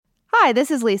Hi,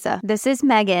 this is Lisa. This is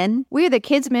Megan. We are the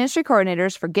Kids Ministry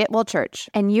Coordinators for Getwell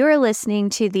Church. And you're listening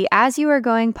to the As You Are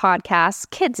Going podcast,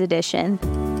 Kids Edition.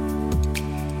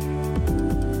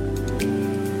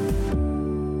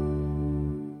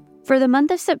 For the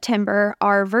month of September,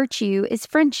 our virtue is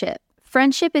friendship.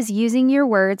 Friendship is using your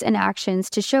words and actions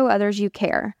to show others you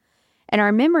care. And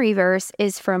our memory verse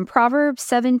is from Proverbs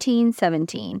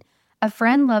 17:17. A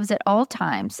friend loves at all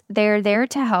times. They are there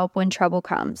to help when trouble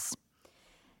comes.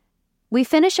 We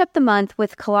finish up the month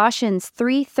with Colossians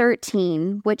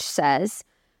 3:13, which says,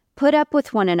 "Put up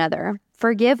with one another.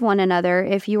 Forgive one another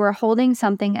if you are holding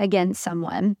something against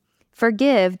someone.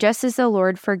 Forgive just as the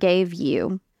Lord forgave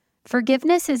you."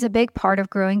 Forgiveness is a big part of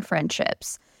growing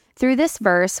friendships. Through this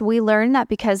verse, we learn that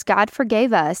because God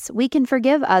forgave us, we can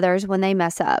forgive others when they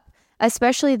mess up,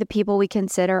 especially the people we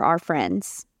consider our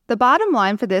friends. The bottom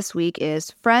line for this week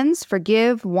is, friends,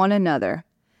 forgive one another.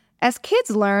 As kids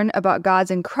learn about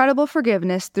God's incredible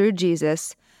forgiveness through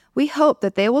Jesus, we hope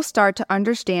that they will start to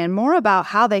understand more about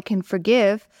how they can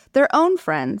forgive their own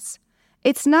friends.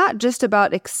 It's not just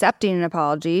about accepting an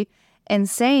apology and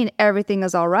saying everything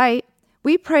is all right.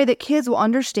 We pray that kids will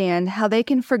understand how they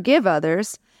can forgive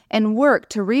others and work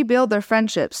to rebuild their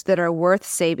friendships that are worth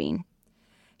saving.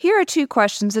 Here are 2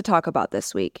 questions to talk about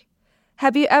this week.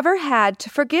 Have you ever had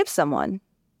to forgive someone?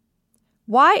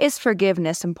 Why is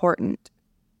forgiveness important?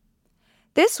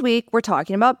 This week, we're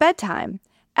talking about bedtime.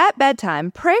 At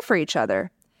bedtime, pray for each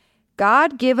other.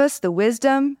 God, give us the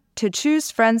wisdom to choose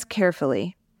friends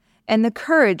carefully and the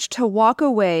courage to walk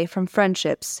away from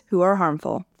friendships who are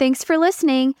harmful. Thanks for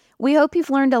listening. We hope you've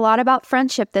learned a lot about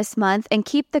friendship this month and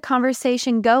keep the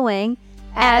conversation going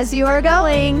as you are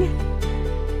going.